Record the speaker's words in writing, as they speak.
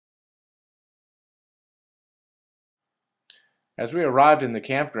As we arrived in the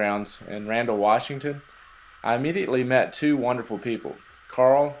campgrounds in Randall, Washington, I immediately met two wonderful people,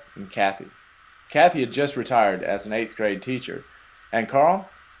 Carl and Kathy. Kathy had just retired as an 8th grade teacher, and Carl,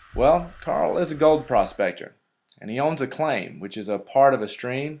 well, Carl is a gold prospector, and he owns a claim, which is a part of a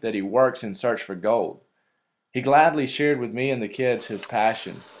stream that he works in search for gold. He gladly shared with me and the kids his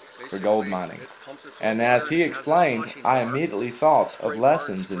passion for gold mining, and as he explained, I immediately thought of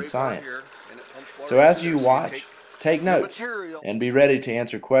lessons in science. So as you watch, take notes and be ready to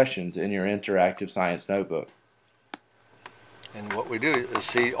answer questions in your interactive science notebook. And what we do is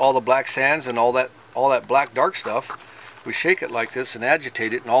see all the black sands and all that black dark stuff. We shake it like this and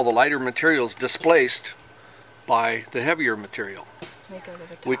agitate it, and all the lighter material is displaced by the heavier material.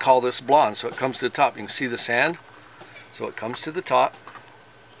 We call this blonde, so it comes to the top. You can see the sand, so it comes to the top.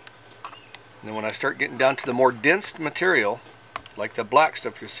 And then when I start getting down to the more dense material, like the black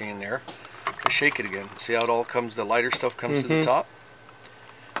stuff you're seeing there, I shake it again. See how it all comes, the lighter stuff comes to the top?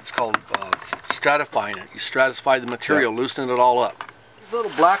 It's called stratifying it. You stratify the material, loosen it all up. These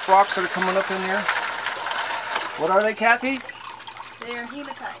little black rocks that are coming up in here, what are they, Kathy? They are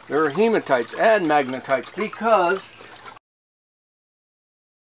hematites. They're hematites and magnetites because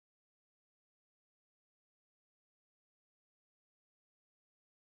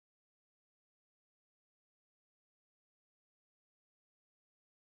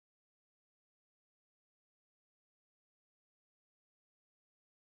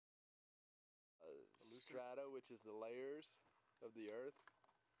strata, which is the layers of the earth.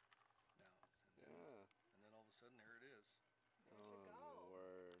 Yeah. And then all of a sudden, there it is. Oh,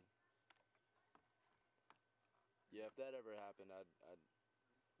 word. Yeah, if that ever happened, I'd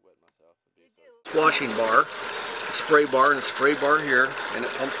wet myself. Washing bar, a spray bar, and a spray bar here, and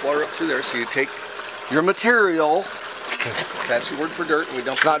it pumps water up through there. So you take your material, fancy word for dirt, and we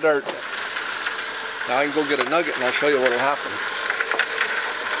dump it. It's not dirt. Now I can go get a nugget, and I'll show you what will happen.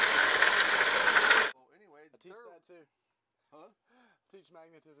 Teach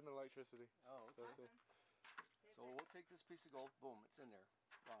magnetism and electricity. Oh, okay. So we'll take this piece of gold, boom, it's in there,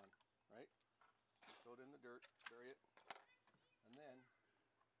 gone, right? Throw it in the dirt, bury it, and then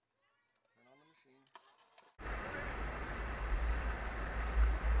turn on the machine.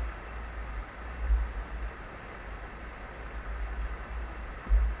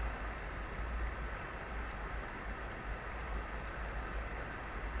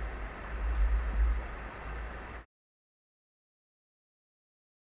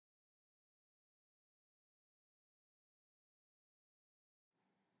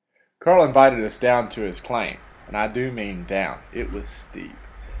 Carl invited us down to his claim, and I do mean down. It was steep.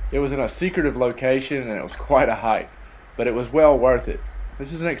 It was in a secretive location, and it was quite a hike, but it was well worth it.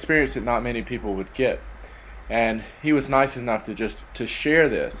 This is an experience that not many people would get, and he was nice enough to share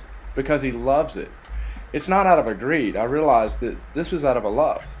this because he loves it. It's not out of a greed. I realized that this was out of a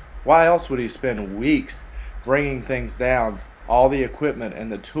love. Why else would he spend weeks bringing things down, all the equipment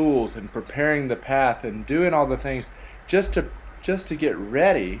and the tools, and preparing the path and doing all the things just to get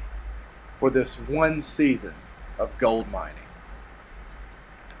ready for this one season of gold mining?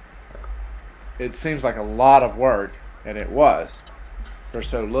 It seems like a lot of work, and it was, for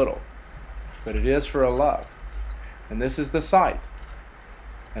so little. But it is for a love. And this is the site.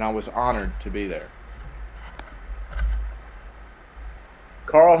 And I was honored to be there.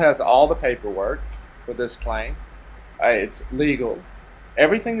 Carl has all the paperwork for this claim. It's legal.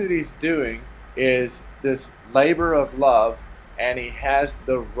 Everything that he's doing is this labor of love, and he has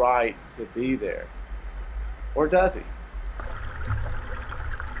the right to be there. Or does he?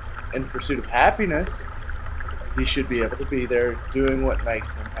 In pursuit of happiness, he should be able to be there doing what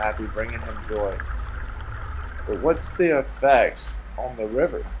makes him happy, bringing him joy. But what's the effects on the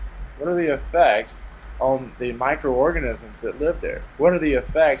river? What are the effects on the microorganisms that live there? What are the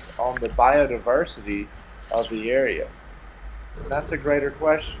effects on the biodiversity of the area? And that's a greater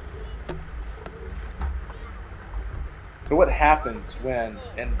question. So what happens when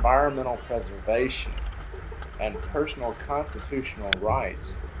environmental preservation and personal constitutional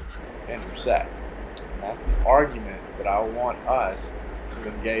rights intersect? And that's the argument that I want us to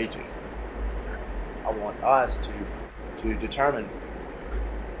engage in. I want us to determine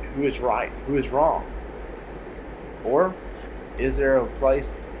who is right, who is wrong. Or is there a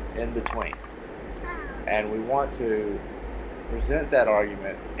place in between? And we want to present that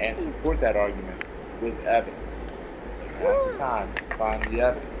argument and support that argument with evidence. Now's the time to find the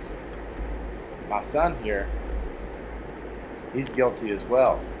evidence. My son here, he's guilty as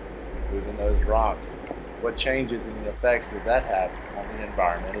well, moving those rocks. What changes and effects does that have on the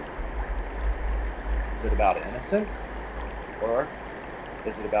environment? Is it about innocence? Or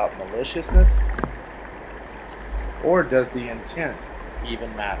is it about maliciousness? Or does the intent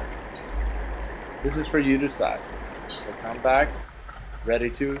even matter? This is for you to decide. So come back ready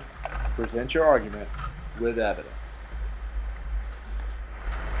to present your argument with evidence.